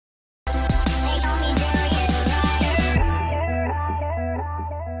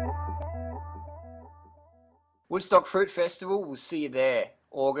Woodstock Fruit Festival, we'll see you there,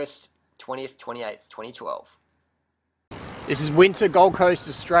 August 20th, 28th, 2012. This is winter Gold Coast,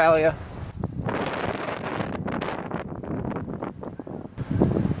 Australia.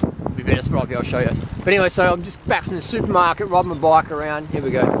 Be better spot up here, I'll show you. But anyway, so I'm just back from the supermarket, riding my bike around. Here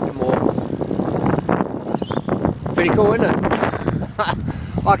we go, a bit more. Pretty cool, isn't it?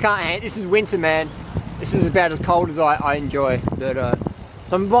 I can't handle, this is winter, man. This is about as cold as I enjoy. But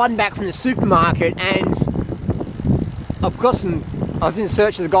so I'm riding back from the supermarket and I've got some, I was in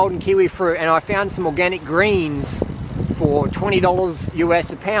search of the golden kiwi fruit and I found some organic greens for $20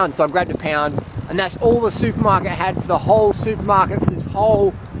 US a pound. So I grabbed a pound and that's all the supermarket had for the whole supermarket for this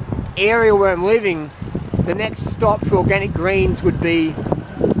whole area where I'm living. The next stop for organic greens would be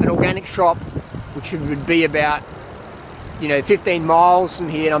an organic shop, which would be about 15 miles from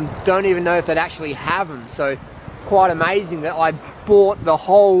here, and I don't even know if they'd actually have them. So quite amazing that I bought the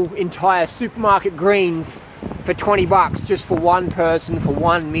whole entire supermarket greens for 20 bucks just for one person for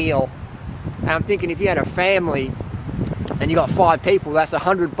one meal. And I'm thinking if you had a family and you got 5 people, that's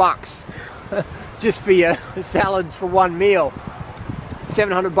 100 bucks just for your salads for one meal.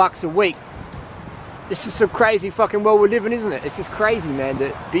 700 bucks a week. This is some crazy fucking world we're living, isn't it? It's just crazy, man,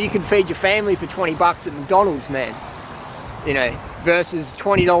 that you can feed your family for 20 bucks at McDonald's, man. Versus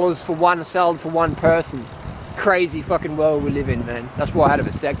 $20 for one salad for one person. Crazy fucking world we live in, man. That's why I had a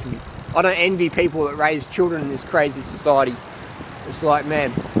vasectomy. I don't envy people that raise children in this crazy society. It's like,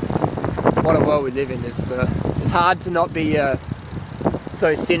 man, what a world we live in. It's hard to not be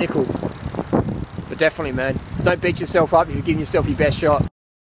so cynical. But definitely, man, don't beat yourself up if you're giving yourself your best shot.